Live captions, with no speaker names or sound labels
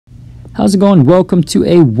How's it going? Welcome to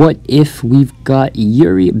a what if. We've got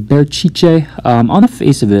Yuri Berchiche. On the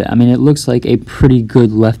face of it, I mean, it looks like a pretty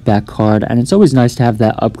good left back card, and it's always nice to have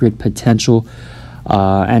that upgrade potential.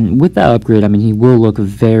 And with that upgrade, I mean, he will look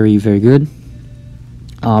very, very good.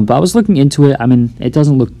 But I was looking into it. I mean, it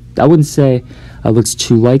doesn't look, I wouldn't say it looks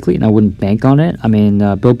too likely, and I wouldn't bank on it. I mean,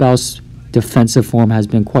 Bilbao's defensive form has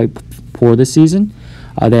been quite poor this season.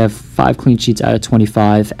 They have 5 clean sheets out of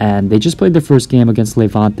 25, and they just played their first game against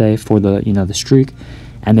Levante for the streak,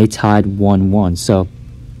 and they tied 1-1. So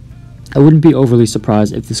I wouldn't be overly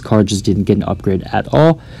surprised if this card just didn't get an upgrade at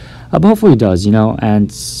all, but hopefully it does.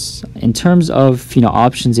 And in terms of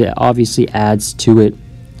options, it obviously adds to it.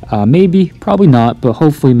 Maybe, probably not, but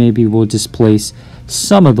hopefully maybe we'll displace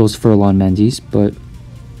some of those Furlong Mendy's, but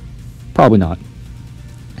probably not.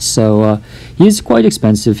 So he is quite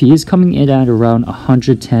expensive. He is coming in at around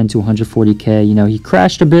 110 to 140k. He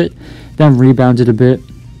crashed a bit, then rebounded a bit,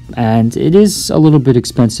 and it is a little bit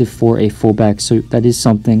expensive for a fullback. So that is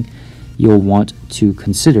something you'll want to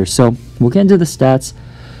consider. So we'll get into the stats.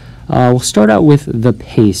 We'll start out with the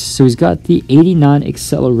pace. So he's got the 89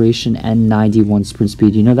 acceleration and 91 sprint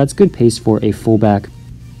speed. That's good pace for a fullback,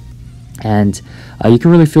 and you can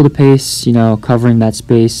really feel the pace. Covering that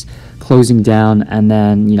space, closing down, and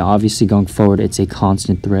then obviously going forward, it's a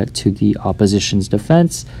constant threat to the opposition's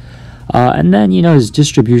defense. And then his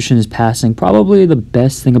distribution, his passing, probably the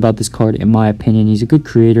best thing about this card in my opinion. He's a good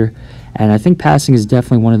creator, and I think passing is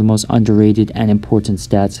definitely one of the most underrated and important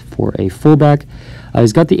stats for a fullback.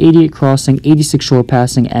 He's got the 88 crossing, 86 short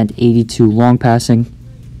passing, and 82 long passing.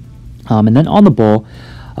 And then on the ball,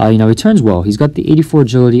 he turns well. He's got the 84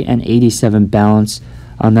 agility and 87 balance,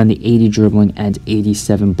 and then the 80 dribbling and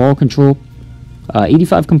 87 ball control.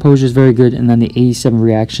 85 composure is very good, and then the 87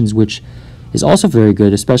 reactions, which is also very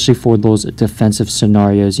good, especially for those defensive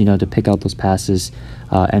scenarios, to pick out those passes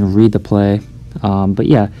and read the play. But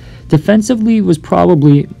yeah, defensively was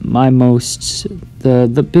probably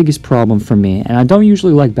the biggest problem for me, and I don't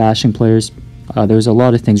usually like bashing players. There's a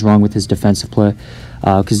lot of things wrong with his defensive play,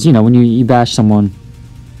 because when you bash someone,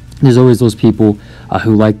 there's always those people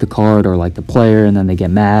who like the card or like the player, and then they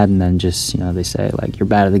get mad, and then just they say like you're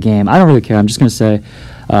bad at the game. I don't really care. I'm just gonna say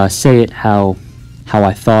it how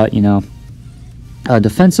I thought.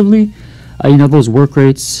 Defensively, those work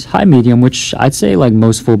rates, high medium, which I'd say like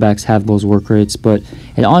most fullbacks have those work rates, but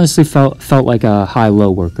it honestly felt like a high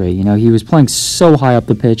low work rate. He was playing so high up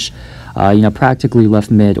the pitch, practically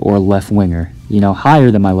left mid or left winger.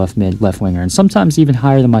 Higher than my left mid, left winger, and sometimes even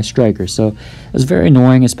higher than my striker. So it was very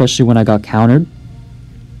annoying, especially when I got countered.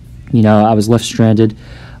 I was left stranded,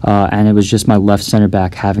 and it was just my left center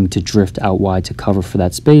back having to drift out wide to cover for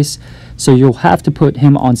that space. So you'll have to put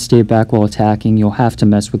him on stay back while attacking. You'll have to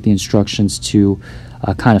mess with the instructions to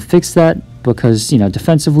kind of fix that, because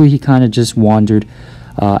defensively he kind of just wandered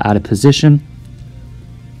out of position.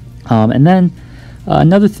 And then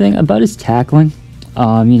another thing about his tackling.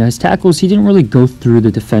 His tackles, he didn't really go through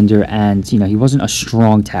the defender, and he wasn't a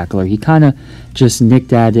strong tackler. He kind of just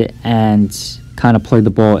nicked at it and kind of played the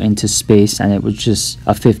ball into space, and it was just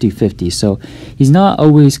a 50-50. So he's not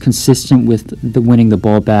always consistent with winning the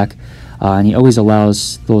ball back, and he always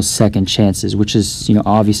allows those second chances, which is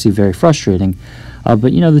obviously very frustrating. But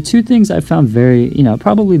the two things I found very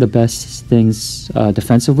probably the best things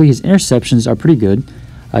defensively, his interceptions are pretty good.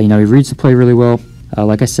 He reads the play really well.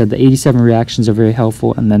 Like I said, the 87 reactions are very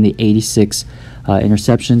helpful, and then the 86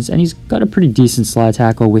 interceptions. And he's got a pretty decent slide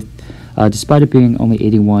tackle with, despite it being only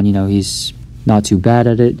 81, he's not too bad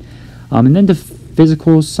at it. And then the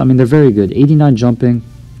physicals, I mean, they're very good. 89 jumping,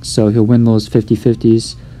 so he'll win those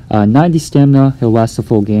 50-50s. 90 stamina, he'll last the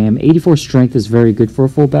full game. 84 strength is very good for a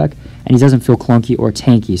fullback, and he doesn't feel clunky or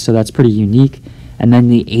tanky, so that's pretty unique. And then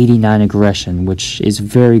the 89 aggression, which is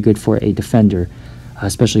very good for a defender,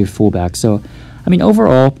 especially a fullback. So I mean,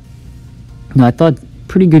 overall, I thought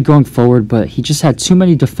pretty good going forward, but he just had too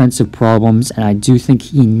many defensive problems, and I do think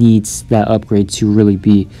he needs that upgrade to really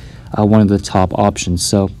be one of the top options.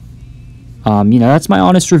 So, that's my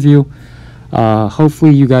honest review.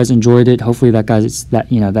 Hopefully you guys enjoyed it. Hopefully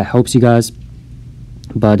that helps you guys.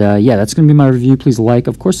 But yeah, that's gonna be my review. Please like,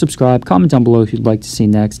 of course, subscribe, comment down below if you'd like to see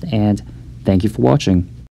next, and thank you for watching.